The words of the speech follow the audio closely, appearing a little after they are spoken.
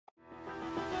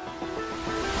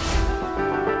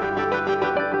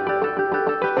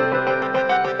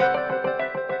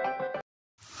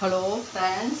Hello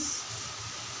friends,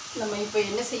 நம்ம இப்போ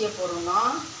என்ன செய்ய போகிறோம்னா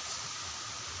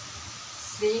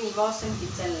ஸ்ரீனிவாசன்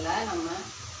கிச்சனில் நம்ம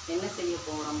என்ன செய்ய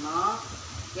போகிறோம்னா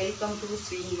வெல்கம் டு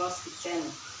ஸ்ரீனிவாஸ் கிச்சன்.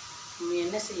 நம்ம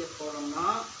என்ன செய்ய போகிறோம்னா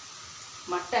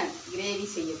மட்டன் கிரேவி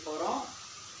செய்ய போகிறோம்.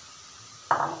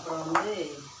 அப்புறம்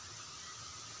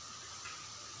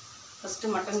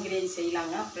ஃபஸ்ட்டு மட்டன் கிரேவி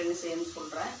செய்யலாங்க. அப்புறம் என்ன செய்யணும்னு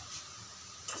சொல்கிறேன்.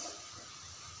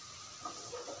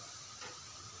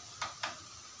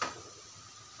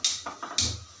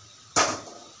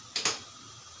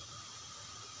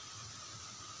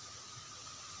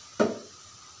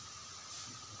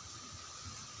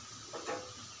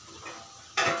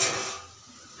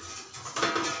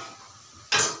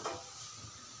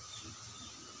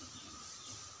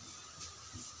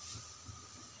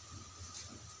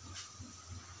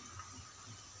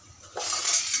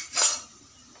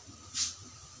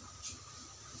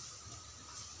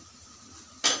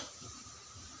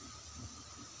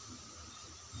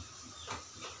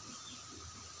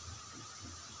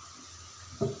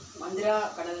 மந்திரா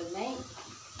கடலை எண்ணெய்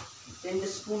 2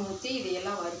 ஸ்பூன் ஊற்றி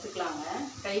இதையெல்லாம் வறுத்துக்கலாங்க.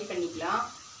 ஃப்ரை பண்ணிக்கலாம்.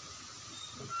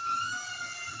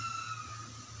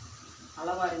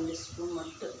 அளவாக 2 ஸ்பூன்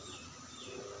மட்டும்.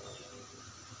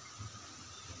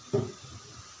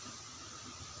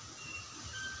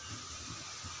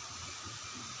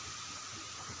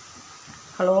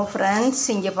 ஹலோ ஃப்ரெண்ட்ஸ்,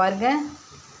 இங்கே பாருங்கள்.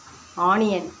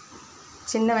 ஆனியன்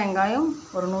சின்ன வெங்காயம்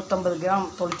ஒரு 150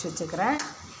 கிராம் தொளிச்சு வச்சுக்கிறேன்.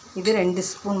 இது 2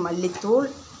 ஸ்பூன் மல்லித்தூள்,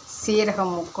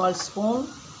 சீரகம் 3/4 ஸ்பூன்,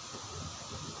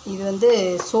 இது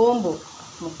சோம்பு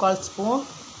 3/4 ஸ்பூன்,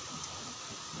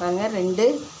 பாருங்க 2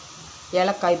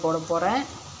 ஏலக்காய் போட போகிறேன்.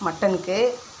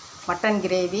 மட்டன்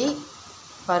கிரேவி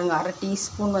பாருங்கள். 1/2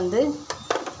 டீஸ்பூன்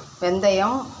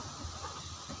வெந்தயம்,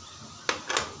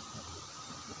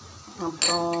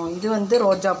 அப்புறம் இது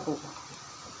ரோஜாப்பூ,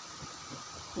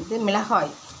 இது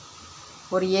மிளகாய்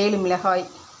ஒரு 7 மிளகாய்,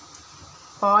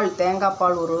 பால் தேங்காய்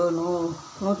பால் ஒரு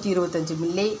 125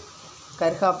 மில்லி,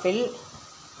 கருகாப்பில்,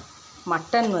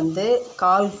 மட்டன்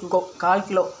 1/4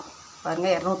 கிலோ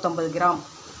பாருங்கள், 250 கிராம்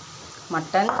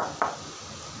மட்டன்.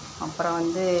 அப்புறம்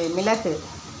மிளகு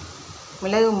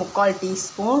 3/4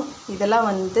 டீஸ்பூன். இதெல்லாம்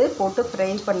போட்டு ஃப்ரை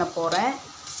பண்ண போகிறேன்.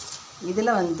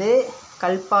 இதில்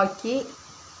கல்பாக்கி,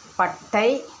 பட்டை,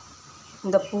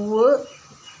 இந்த பூவு,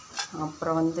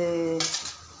 அப்புறம்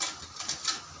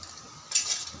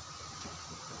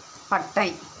பட்டை,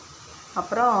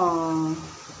 அப்புறம்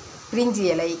பிரிஞ்சி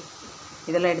இலை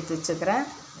இதெல்லாம் எடுத்து வச்சுக்கிறேன்.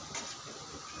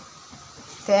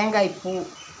 தேங்காய் பூ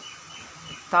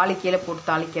தாளிக்கையில போட்டு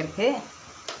தாளிக்கிறதுக்கு.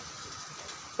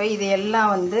 இப்போ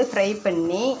இதையெல்லாம் ஃப்ரை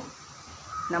பண்ணி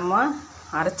நம்ம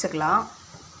அரைச்சிக்கலாம்.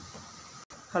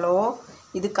 ஹலோ,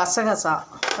 இது கசகசா.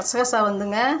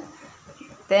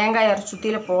 தேங்காய் அரைச்சி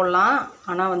சுற்றியில் போடலாம்.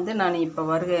 ஆனால் நான் இப்போ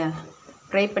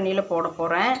ஃப்ரை பண்ணியில் போட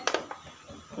போகிறேன்.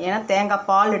 ஏன்னா தேங்காய்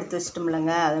பால் எடுத்து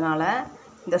வச்சிட்டோம்லங்க, அதனால்.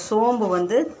 இந்த சோம்பு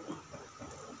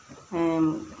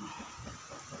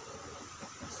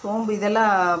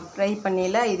இதெல்லாம் ஃப்ரை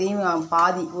பண்ணியில் இதையும்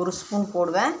பாதி 1 ஸ்பூன்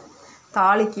போடுவேன்.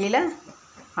 தாளிக்கையில்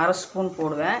 1/2 ஸ்பூன்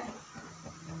போடுவேன்.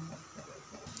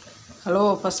 ஹலோ,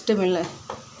 ஃபஸ்ட்டு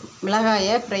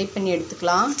மிளகாயை ஃப்ரை பண்ணி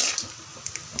எடுத்துக்கலாம்.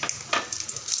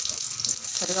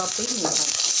 கருவேப்பிலை,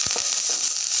 மிளகாய்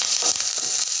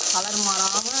கலர்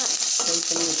மாறாமல் ஃப்ரை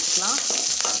பண்ணி எடுத்துக்கலாம்.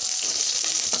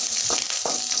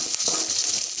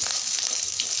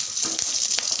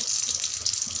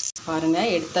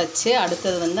 பாருங்கள், எடுத்தாச்சு.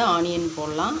 அடுத்தது ஆனியன்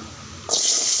போடலாம்.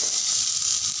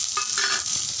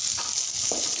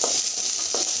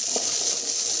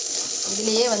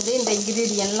 இதுலேயே இந்த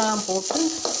இன்க்ரீடியன்ட்லாம் போட்டு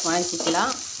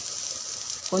வதக்கிக்கலாம்.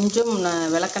 கொஞ்சம்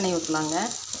விளக்கெண்ணெய் ஊற்றலாங்க.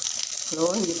 ஹலோ,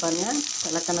 இங்கே பாருங்கள்,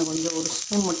 விளக்கெண்ணெய் கொஞ்சம் 1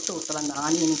 ஸ்பூன் மட்டும் ஊற்றலாம், அந்த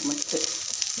ஆனியனுக்கு மட்டும்.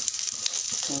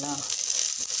 ஓகேங்களா?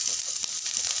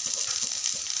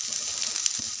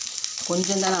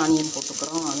 கொஞ்சம் தானே ஆனியன்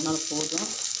போட்டுக்கிறோம், அதனால் போதும்.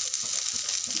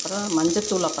 அப்புறம்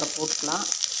மஞ்சத்தூள் அப்புறம் போட்டுக்கலாம்.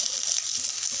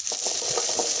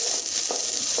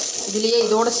 இதுலேயே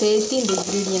இதோடு சேர்த்து இந்த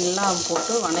இன்க்ரீடியன்ட்லாம்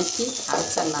போட்டு வதக்கி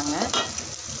அரைச்சிடலாங்க.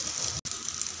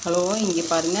 ஹலோ, இங்கே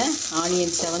பாருங்கள்,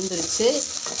 ஆனியன் செவந்துருச்சு,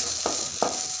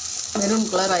 மெரூன்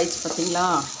கலர் ஆயிடுச்சு பார்த்தீங்களா,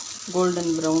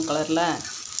 கோல்டன் ப்ரௌன் கலரில்.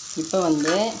 இப்போ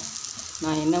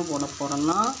நான் என்ன போட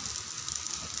போகிறேன்னா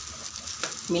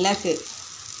மிளகு,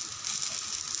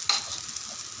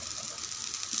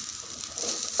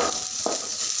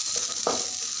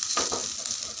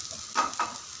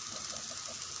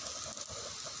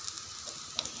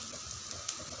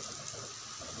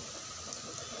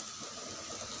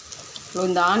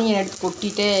 இந்த ஆனியன் எடுத்து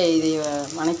கொட்டிகிட்டே இதை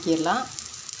வதக்கிடலாம்.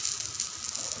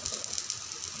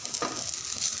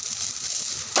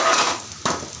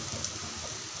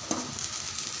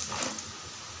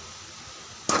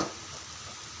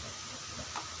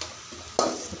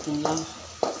 பார்த்தீங்களா.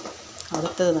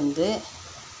 அடுத்தது வந்து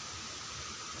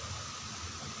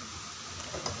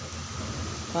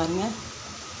பாருங்கள்,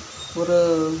 ஒரு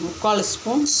 3/4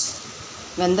 ஸ்பூன்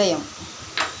வெந்தயம்,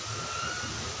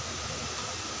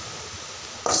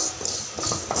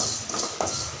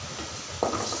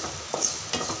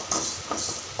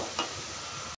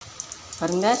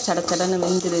 பாருங்கள் சடச்சடன்னு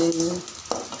வெந்து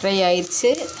ஃப்ரை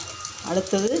ஆயிடுச்சு.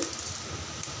 அடுத்தது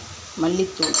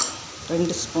மல்லித்தூள்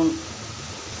 2 ஸ்பூன்,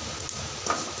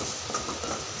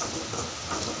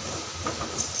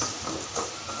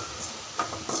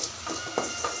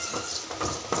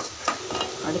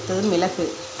 அடுத்தது மிளகு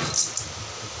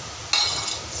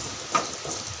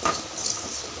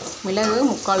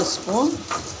 3/4 ஸ்பூன்.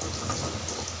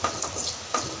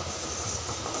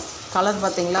 கலர்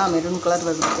பார்த்திங்களா, மெரூன் கலர்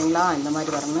வருது பார்த்திங்களா, இந்த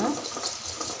மாதிரி வரணும்.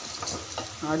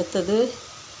 அடுத்தது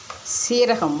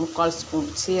சீரகம் 3/4 ஸ்பூன்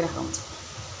சீரகம்,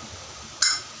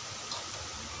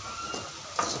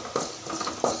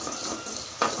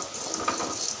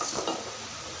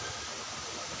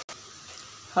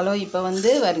 ஹலோ. இப்போ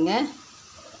வந்து வருங்க,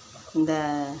 இந்த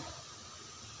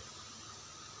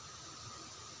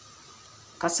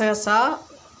கசகசா,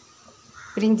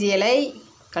 பிரிஞ்சி இலை,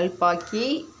 கல்பாக்கி,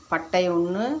 பட்டை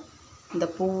 1, இந்த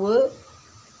பூவு,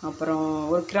 அப்புறம்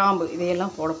ஒரு கிராம்பு,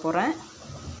 இதையெல்லாம் போட போகிறேன்.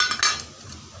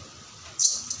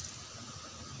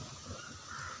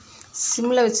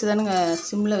 சிம்மில் வச்சு தானுங்க,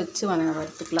 சிம்மில் வச்சு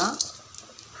வறுத்துக்கலாம்.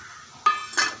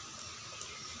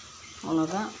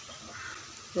 அவ்வளோதான்.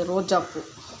 இது ரோஜாப்பூ.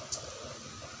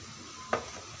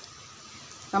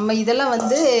 நம்ம இதெல்லாம்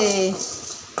வந்து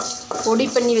பொடி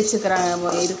பண்ணி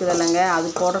வச்சுக்கிறாங்க இருக்குதில்லங்க, அது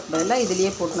போடுறதுக்கு பதிலாக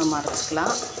இதுலேயே போட்டு நம்ம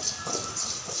அரைச்சிக்கலாம்.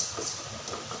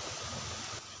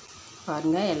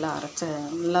 பாருங்கள், எல்லாம் அரைச்ச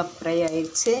நல்லா ஃப்ரை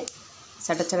ஆகிடுச்சு.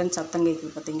 சடச்சடன்னு சத்தம்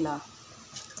கேட்குது பார்த்தீங்களா.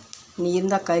 நீ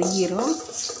இருந்தால் கருகிரும்.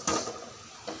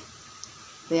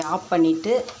 இதை ஆஃப்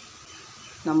பண்ணிவிட்டு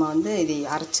நம்ம வந்து இதை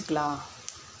அரைச்சிக்கலாம்.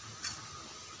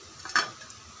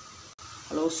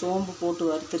 ஹலோ, சோம்பு போட்டு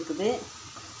வறுத்துருக்குது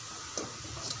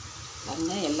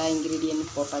பாருங்க. எல்லா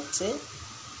இன்க்ரீடியன்ட் போட்டாச்சு.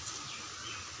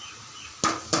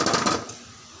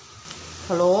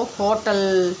 Hello, hotel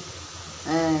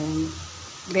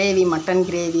gravy, mutton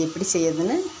gravy எப்படி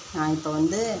செய்யுதுன்னு நான் இப்போ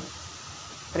வந்து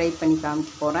ட்ரை பண்ணி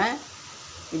காமிக்க போகிறேன்.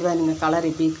 இதுவாக நீங்கள் கலர்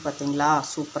எப்படி இருக்குது பார்த்தீங்களா,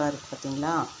 சூப்பராக இருக்குது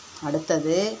பார்த்தீங்களா.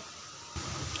 அடுத்தது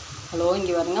ஹலோ,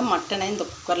 இங்கே வருங்க, மட்டனை இந்த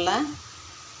குக்கரில்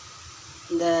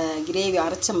இந்த கிரேவி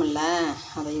அரைச்சமில்ல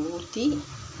அதை ஊற்றி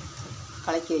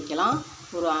கலக்கி வைக்கலாம்.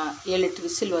 ஒரு 7-8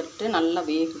 விசில் வரட்டு நல்லா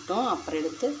வேகட்டும். அப்புறம்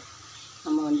எடுத்து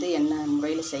நம்ம வந்து என்ன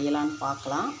முறையில் செய்யலான்னு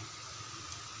பார்க்கலாம்.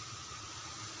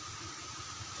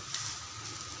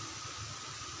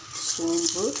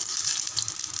 சோம்பு,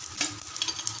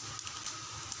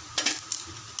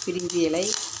 பிரிஞ்சி இலை,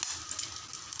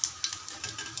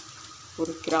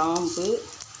 ஒரு கிராம்பு,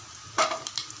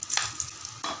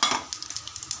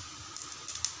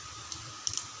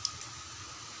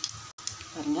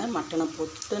 பாருங்க, மட்டனை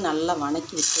போட்டுட்டு நல்லா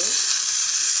வணக்கி விட்டு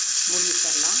மூடி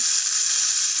வச்சிடலாம்.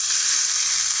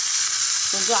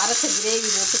 கொஞ்சம் அரைச்ச கிரேவி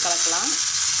போட்டு கலக்கலாம்.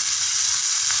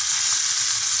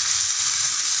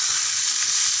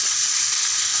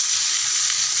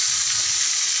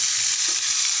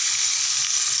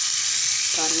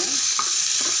 பாருங்க,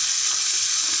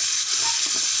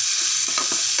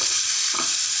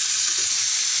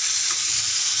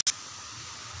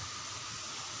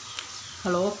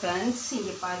 ஹலோ ஃப்ரெண்ட்ஸ்,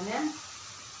 இங்கே பாருங்கள்,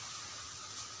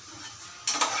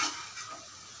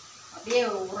 அப்படியே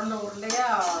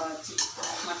உருண்டையாக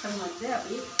மட்டன் வந்து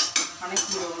அப்படியே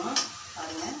வணக்கிடணும்.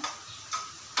 பாருங்கள்,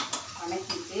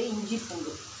 வணக்கிட்டு இஞ்சி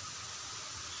பூண்டு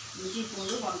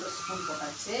 1.5 ஸ்பூன்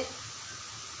போட்டாச்சு.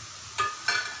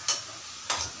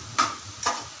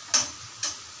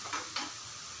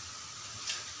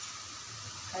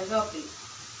 கருவேப்பிலை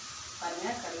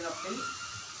பாருங்கள், கருவேப்பிலை,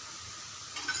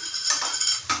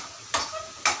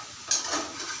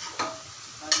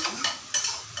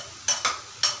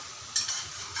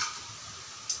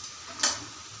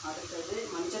 அடுத்தது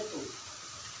மஞ்சத்தூள்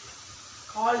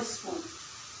 1/4 ஸ்பூன்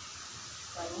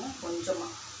பாருங்கள்.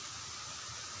 கொஞ்சமாக,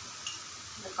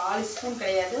 இந்த 1/4 ஸ்பூன்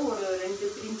கிடையாது, ஒரு 2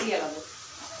 பிரிஞ்சி அளவு,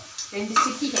 2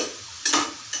 சிட்டிகை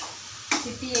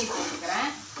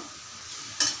போட்டுக்கிறேன்.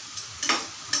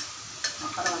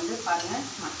 அப்புறம் வந்து பாருங்கள்,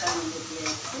 மட்டன் வந்து இப்படி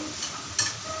வச்சு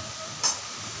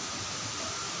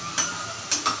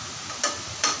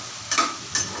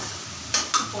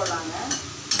போடலாங்க.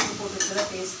 உப்பு போட்டுட்டு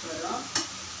தான் டேஸ்ட் வரும்.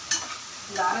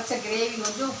 இந்த அரைச்ச கிரேவி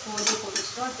கொஞ்சம் உப்பு வந்து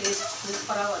போட்டுச்சிட்டோம், டேஸ்ட்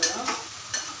சூப்பராக வரும்.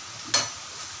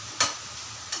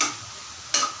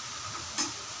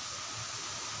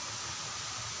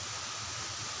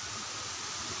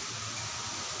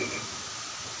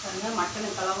 பாருங்கள்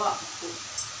மட்டனுக்கு அளவா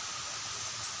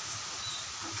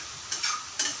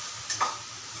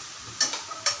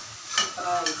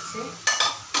சூப்பராக ஆயிடுச்சு.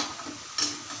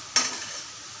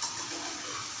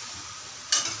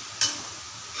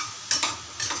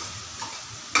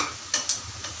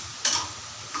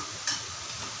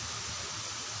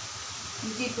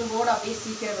 இஞ்சி பூண்டோடு அப்படியே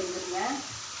சீக்கிரம் வெந்துருங்க.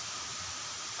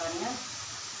 பாருங்கள்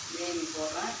கிரேவி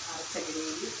போடுறேன், அரைச்ச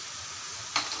கிரேவி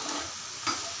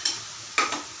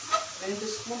 2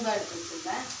 ஸ்பூன் தான் எடுத்து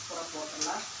வச்சுருந்தேன், கூட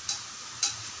போட்டுடலாம்.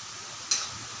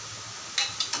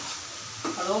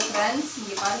 ஹலோ ஃப்ரெண்ட்ஸ்,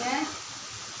 இங்கே பாருங்கள்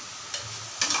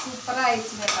சூப்பராக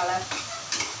ஆயிடுச்சுங்க. கலர்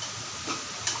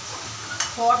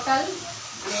ஹோட்டல்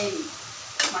கிரேவி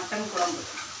மட்டன் குழம்பு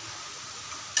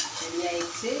ரெடி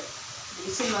ஆயிடுச்சு.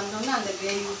 விசில் வந்தோன்னே அந்த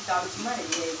கிரேவி ஊற்றி தாளிச்சோம்னா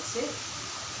ரெடி ஆயிடுச்சு.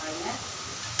 பாருங்க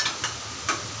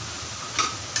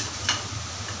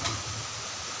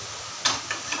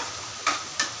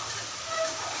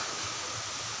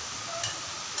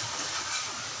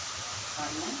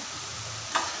பாருங்க,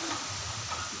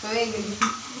 இப்போவே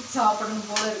சாப்பிடணும்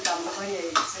போல இருக்கு, அந்த மாதிரி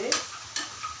ஆயிடுச்சு.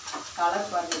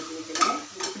 கலர் பாருங்க இருக்குன்னு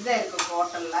இப்படி தான் இருக்கும்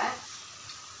ஹோட்டலில்.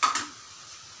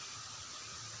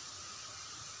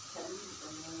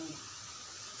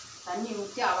 தண்ணி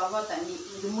ஊற்றி அளவாக தண்ணி,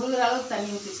 இது முழுகிற அளவுக்கு தண்ணி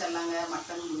ஊற்றி செல்லாங்க,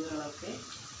 மட்டன் முழுகிற அளவுக்கு.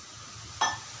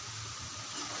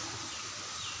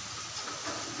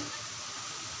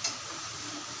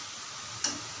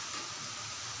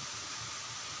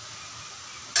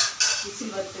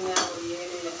 விசில் வரட்டுங்க, ஒரு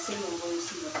 7 விசில் 9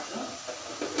 விசில் வரட்டும்.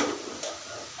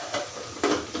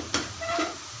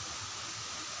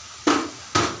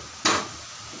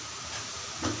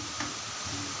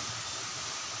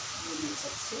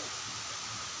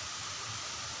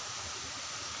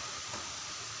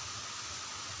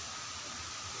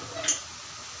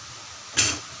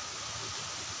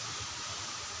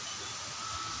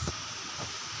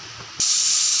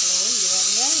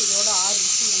 இதோட 6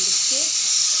 விசில் வந்துடுச்சு.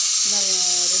 இன்னும்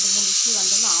 2-3 விசில்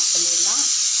வந்தோம்னா ஆஃப் பண்ணிடலாம்.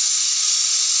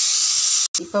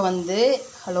 இப்போ வந்து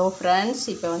ஹலோ ஃப்ரெண்ட்ஸ்,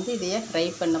 இப்போ வந்து இதையே ஃப்ரை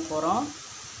பண்ண போகிறோம்.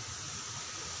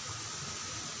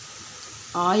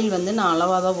 ஆயில் வந்து நான்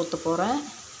அளவாக தான் ஊற்ற போகிறேன்.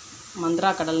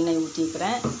 மந்த்ரா கடலெண்ணெய்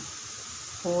ஊற்றிக்கிறேன்,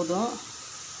 போதும்.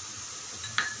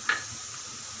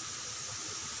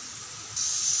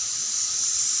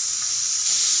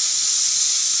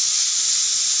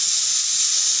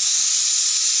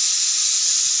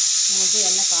 வந்து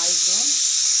எண்ணெய் காய்க்கும்.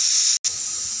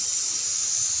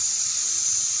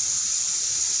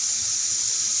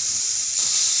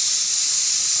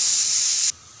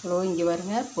 ஹலோ, இங்கே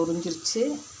பாருங்க பொரிஞ்சிருச்சு.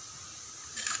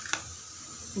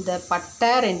 இந்த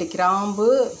பட்டை 2 கிராம்பு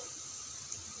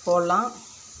போடலாம்,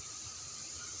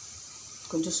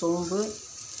 கொஞ்சம் சோம்பு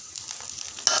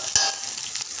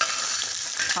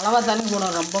அளவாக தானே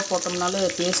போடணும். ரொம்ப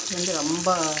போட்டோம்னாலும் டேஸ்ட் வந்து ரொம்ப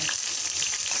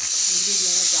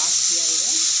இன்க்ரீடியன்ட்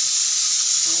ஜாஸ்தியாகிடும்.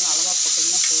 அதனால் அளவாக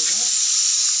போட்டோம்னா போதும்.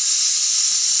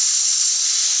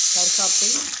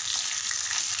 கருவேப்பிலை,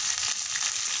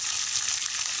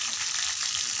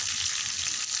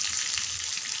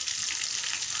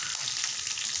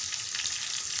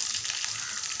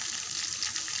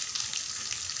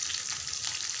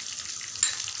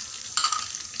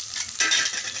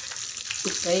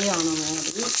 ஃப்ரை ஆனோங்க.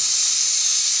 அது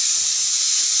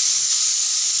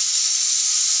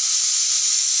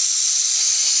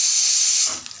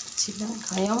சின்ன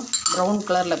வெங்காயம் ப்ரௌன்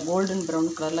கலரில், கோல்டன் ப்ரௌன்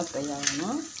கலரில் ஃப்ரை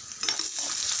ஆகணும்.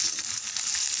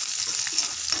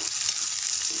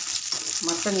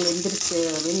 மட்டன்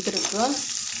வெந்திருக்கும்,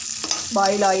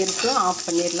 பாயில் ஆகிருக்கும். ஆஃப்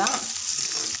பண்ணிடலாம்.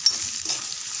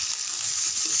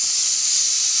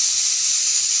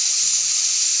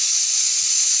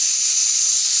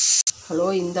 ஹலோ,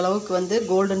 இந்தளவுக்கு வந்து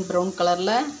கோல்டன் ப்ரௌன்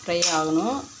கலரில் ஃப்ரை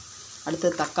ஆகணும். அடுத்து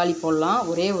தக்காளி போடலாம்,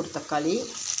 ஒரே ஒரு தக்காளி.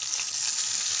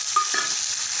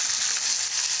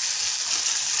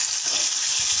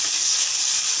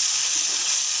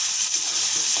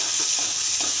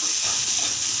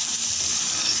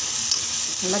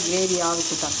 நல்லா கிரேவி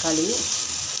ஆகுது தக்காளி.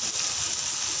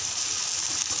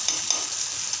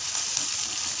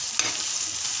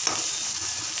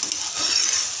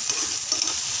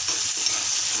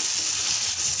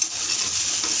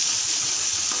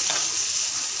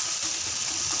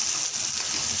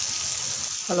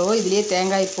 ஹலோ, இதுலேயே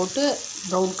தேங்காய் போட்டு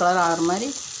ப்ரௌன் கலர் ஆகிற மாதிரி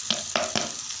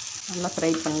நல்லா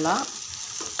ஃப்ரை பண்ணலாம்.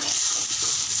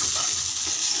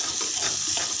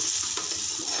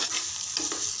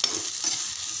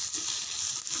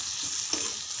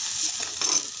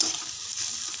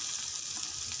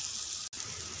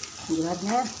 இங்கே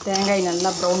பாருங்க, தேங்காய் நல்லா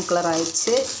ப்ரௌன் கலர்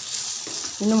ஆயிடுச்சு.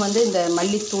 இன்னும் வந்து இந்த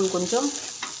மல்லித்தூள் கொஞ்சம்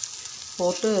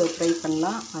போட்டு ஃப்ரை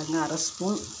பண்ணலாம். பாருங்க, 1/2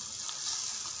 ஸ்பூன்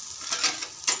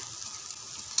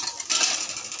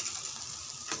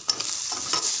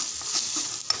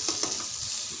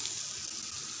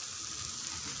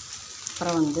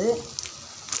அப்புறம் வந்து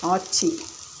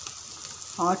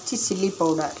ஆச்சி சில்லி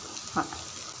பவுடர்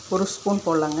 1 ஸ்பூன்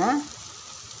போடலாங்க.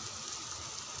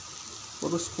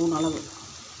 1 ஸ்பூன் அளவு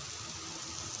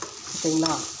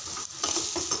ஓகேங்களா.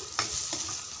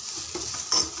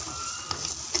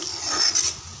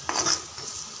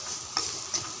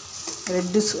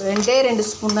 ரெண்டே 2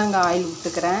 ஸ்பூன் தாங்க ஆயில்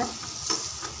விட்டுக்கிறேன்.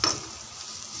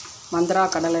 மந்த்ரா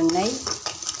கடலெண்ணெய்.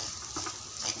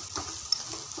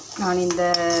 நான் இந்த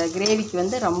கிரேவிக்கு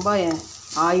வந்து ரொம்ப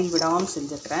ஆயில் விடாமல்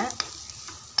செஞ்சுக்கிறேன்.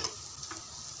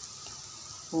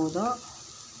 போதும்,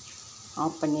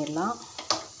 ஆஃப் பண்ணிடலாம்.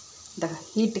 இந்த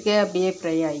ஹீட்டுக்கே அப்படியே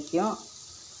ஃப்ரை ஆகிக்கும்.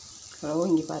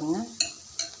 இங்கே பாருங்கள்,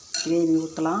 கிரேவி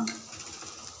ஊற்றலாம்.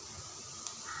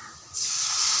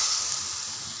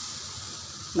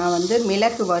 நான் வந்து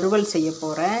மிளகு வறுவல் செய்ய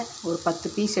போகிறேன். ஒரு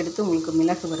 10 பீஸ் எடுத்து உங்களுக்கு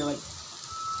மிளகு வறுவல்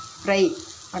ஃப்ரை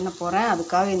பண்ண போகிறேன்.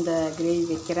 அதுக்காக இந்த கிரேவி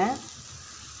வைக்கிறேன்.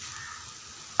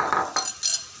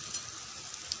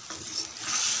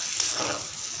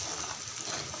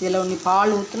 இதில் ஒன்று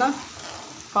பால் ஊற்றினா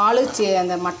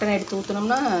அந்த மட்டன் எடுத்து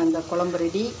ஊற்றினோம்னா இந்த குழம்பு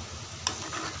ரெடி.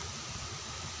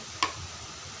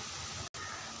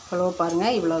 இவ்வளோ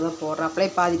பாருங்கள், இவ்வளோ தான் போடுறேன்.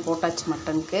 அப்படியே பாதி போட்டாச்சு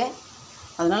மட்டனுக்கு.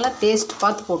 அதனால் டேஸ்ட்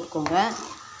பார்த்து போட்டுக்கோங்க.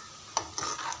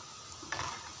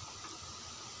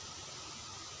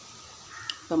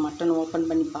 இப்போ மட்டன் ஓப்பன்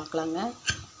பண்ணி பார்க்கலாங்க.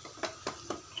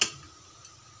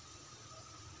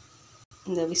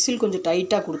 இந்த விசில் கொஞ்சம்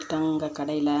டைட்டாக கொடுத்துட்டாங்க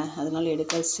கடையில், அதனால்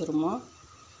எடுக்க சிரமம்.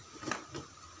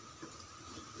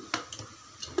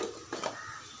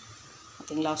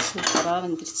 பார்த்தீங்களா, சூப்பராக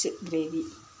வந்துருச்சு கிரேவி.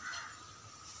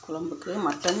 குழம்புக்கு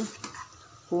மட்டன்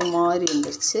பூ மாதிரி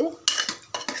வந்துருச்சு.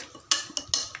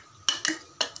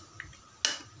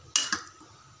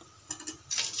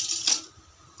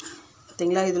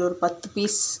 பார்த்தீங்களா, இதில் ஒரு 10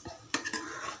 பீஸ்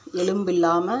எலும்பு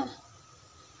இல்லாமல்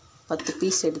 10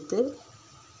 பீஸ் எடுத்து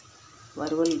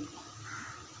வறுவல்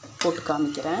போட்டு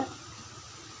காமிக்கிறேன்.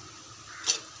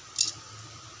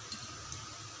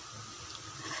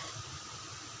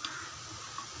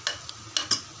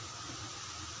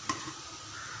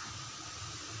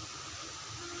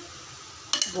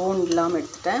 போன் இல்லாமல்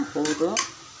எடுத்துட்டேன். போதும்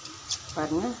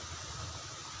பாருங்கள்.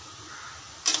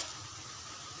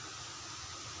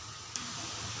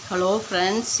 ஹலோ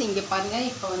ஃப்ரெண்ட்ஸ், இங்கே பாருங்கள்.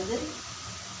 இப்போ வந்து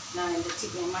நான்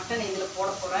இந்த மட்டன் இதில் போட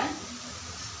போகிறேன்.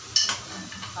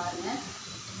 பாருங்கள்,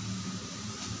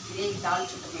 கிரேவி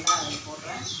தாளிச்சுட்டோம்னா அதில்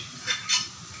போடுறேன்.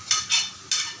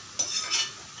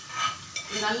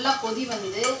 இது நல்லா கொதி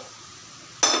வந்து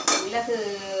மிளகு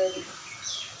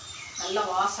நல்லா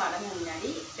வாசம் அடங்க முன்னாடி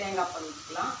தேங்காய் பால்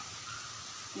ஊற்றிக்கலாம்.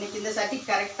 இன்றைக்கி இந்த சட்டி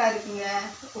கரெக்டாக இருக்குங்க.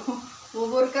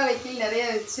 ஒவ்வொருக்கா வைக்கல் நிறைய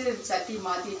வச்சு சட்டி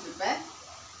மாற்றிட்டு இருப்பேன்.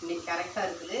 இன்றைக்கி கரெக்டாக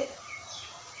இருக்குது.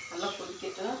 நல்லா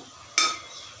கொதிக்கட்டும்.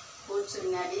 கொதிச்ச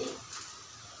முன்னாடி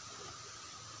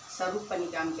சர்வ் பண்ணி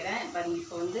காமிக்கிறேன். பாருங்க,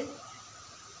 இப்போ வந்து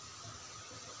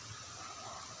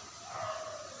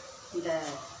இந்த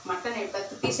மட்டனை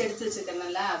 10 பீஸ் எடுத்து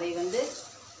வச்சுருக்கேன்ல, அதை வந்து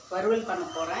வறுவல் பண்ண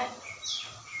போகிறேன்.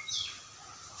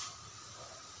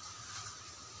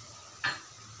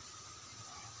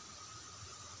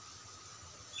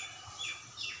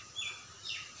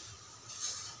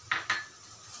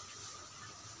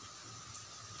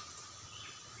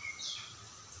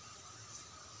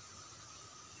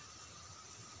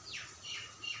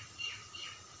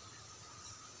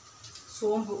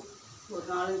 சோம்பு ஒரு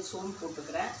 4 சோம்பு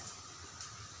போட்டுக்கிறேன்.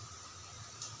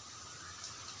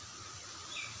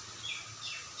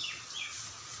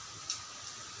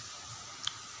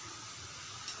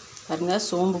 பாருங்க,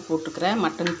 சோம்பு போட்டுக்கிறேன்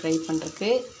மட்டன் ஃப்ரை பண்ணுறதுக்கு.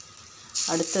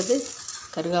 அடுத்தது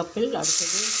கருவேப்பில்.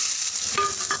 அடுத்தது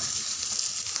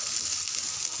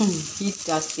ஹீட்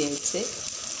ஜாஸ்தி ஆகிடுச்சு,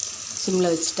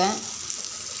 சிம்மில் வச்சுட்டேன்.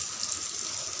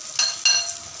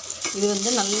 இது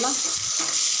வந்து நல்லா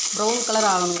ப்ரௌன் கலர்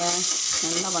ஆகணுங்க.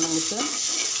 நல்லா வணங்கிட்டு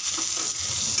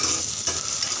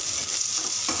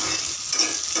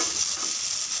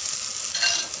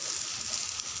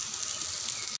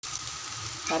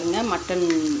பாருங்கள், மட்டன்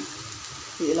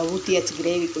இதில் ஊற்றியாச்சு.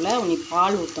 கிரேவிக்குள்ளே உனி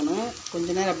பால் ஊற்றணும். கொஞ்ச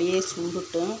நேரம் அப்படியே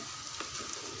சுண்டுட்டும்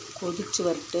கொதிச்சு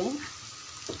வரட்டு.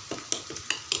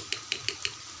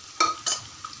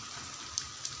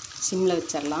 சிம்மில்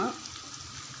வச்சிடலாம்.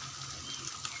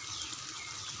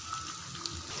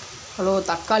 அவ்வளோ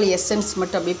தக்காளி எசன்ஸ்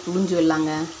மட்டும் அப்படியே புழிஞ்சு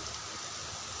விடலாங்க.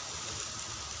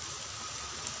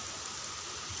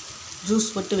 ஜூஸ்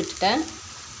மட்டும் விட்டுட்டேன்.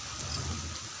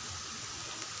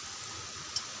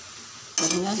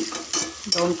 பாருங்கள்,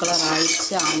 ப்ரௌன் கலர்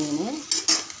ஆயிடுச்சு ஆனியனு.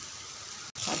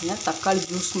 பாருங்கள், தக்காளி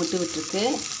ஜூஸ் மட்டும் விட்டுருக்கு.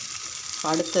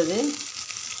 அடுத்தது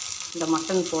இந்த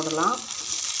மட்டன் போடலாம்.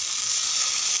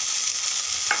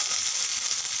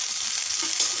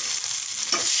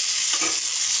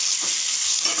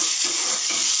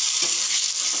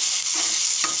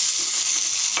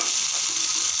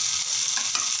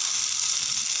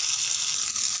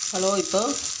 ஹலோ, இப்போ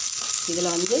இதில்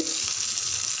வந்து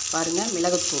பாருங்கள்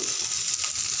மிளகுத்தூள்.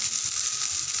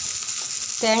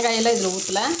 தேங்காயெல்லாம் இதில்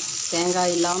ஊற்றல,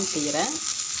 தேங்காய் இல்லாமல் செய்கிறேன்.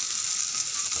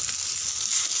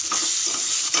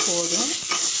 போதும்.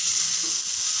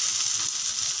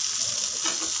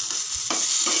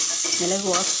 மிளகு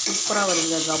வாசம் சூப்பராக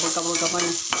வருங்க,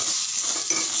 கபன்னு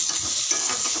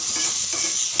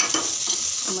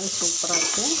இந்த மாதிரி சூப்பராக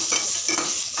இருக்குது.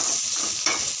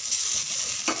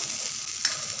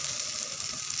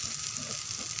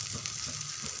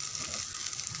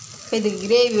 இப்போ இது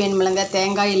கிரேவி வேணுமில்லங்க,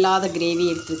 தேங்காய் இல்லாத கிரேவி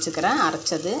எடுத்து வச்சுக்கிறேன்,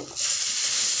 அரைச்சது.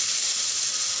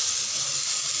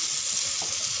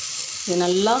 இது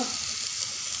நல்லா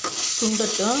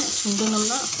சுண்டட்டும்.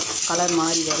 சுண்டணும்னா கலர்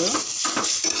மாறி வரும்.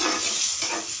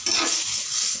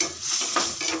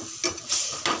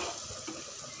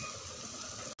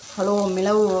 ஹலோ,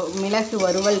 மிளகு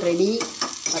வறுவல் ரெடி.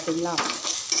 பார்த்தீங்களா,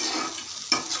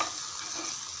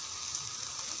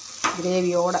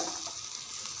 கிரேவியோட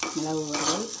மிளகு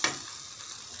வறுவல்.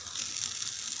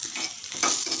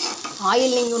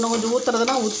 ஆயில் நீங்கள் இன்னும் கொஞ்சம்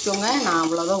ஊற்றுறதுனா ஊற்றிக்கோங்க, நான்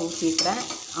அவ்வளோதான் ஊற்றிக்கிறேன்.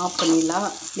 ஆஃப் பண்ணிடலாம்,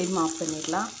 ஃப்ளேம் ஆஃப்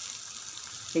பண்ணிடலாம்.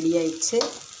 ரெடி ஆயிடுச்சு.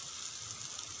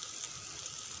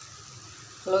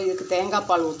 ஹலோ, இதுக்கு தேங்காய்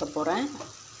பால் ஊற்ற போகிறேன்.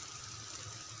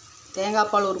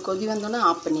 தேங்காய் பால் ஒரு கொதி வந்தோன்னே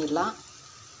ஆஃப் பண்ணிடலாம்.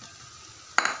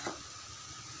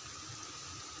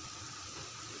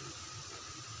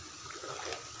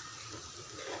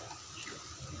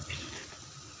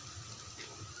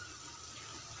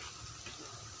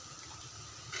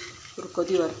 ஒரு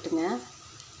கொதி வரட்டுங்க.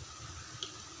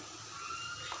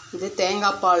 இது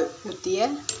தேங்காய் பால் ஊற்றிய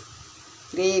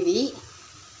கிரேவி.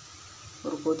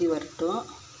 ஒரு கொதி வரட்டும்.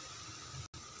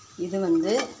 இது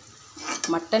வந்து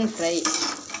மட்டன் ஃப்ரை,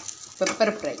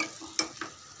 பெப்பர் ஃப்ரை.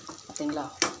 பார்த்தீங்களா,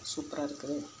 சூப்பராக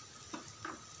இருக்குது.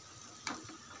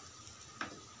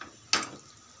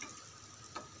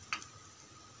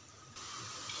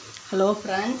 ஹலோ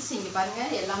ஃப்ரெண்ட்ஸ், இங்கே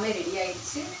பாருங்கள், எல்லாமே ரெடி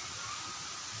ஆயிடுச்சு.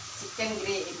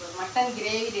 மட்டன்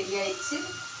கிரேவி ரெடி ஆயிடுச்சு,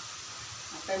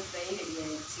 மட்டன் ஃப்ரை ரெடி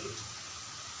ஆயிடுச்சு.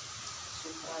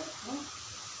 சூப்பராக இருக்கும்.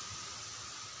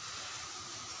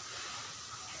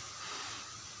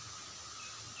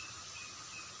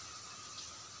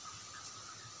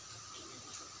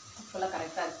 இப்போல்லாம்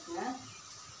கரெக்டாக இருக்குங்க.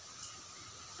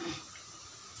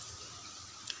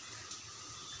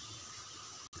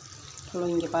 ஹலோ,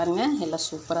 இங்கே பாருங்கள், எல்லாம்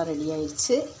சூப்பராக ரெடி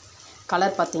ஆயிடுச்சு.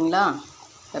 கலர் பார்த்தீங்களா,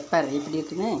 பெப்பர் எப்படி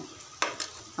இருக்குன்னு.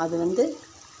 அது வந்து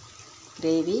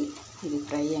கிரேவி, இது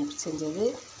ஃப்ரை செஞ்சது.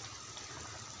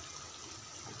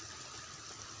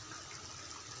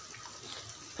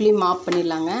 ஃப்ளேம் ஆஃப்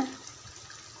பண்ணிடலாங்க.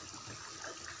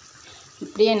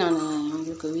 இப்படியே நான்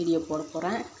உங்களுக்கு வீடியோ போட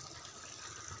போகிறேன்.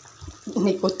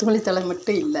 இன்றைக்கி கொத்தமல்லி தழை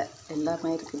மட்டும் இல்லை,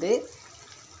 எல்லாமே இருக்குது.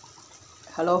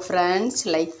 ஹலோ ஃப்ரெண்ட்ஸ்,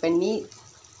 லைக் பண்ணி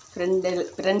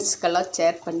ஃப்ரெண்ட்ஸ்க்கெல்லாம்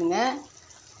ஷேர் பண்ணுங்கள்,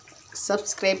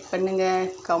 சப்ஸ்கிரைப் பண்ணுங்கள்.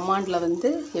 கமெண்டில் வந்து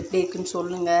எப்படி இருக்குன்னு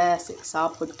சொல்லுங்கள்,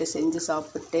 செஞ்சு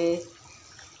சாப்பிட்டு.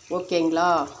 ஓகேங்களா,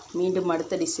 மீண்டும்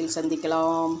அடுத்த டிஷ்ஷில்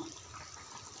சந்திக்கலாம்.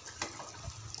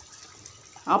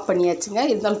 ஆஃப் பண்ணியாச்சுங்க,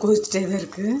 இருந்தாலும் கொதிச்சுட்டே தான்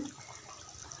இருக்குது.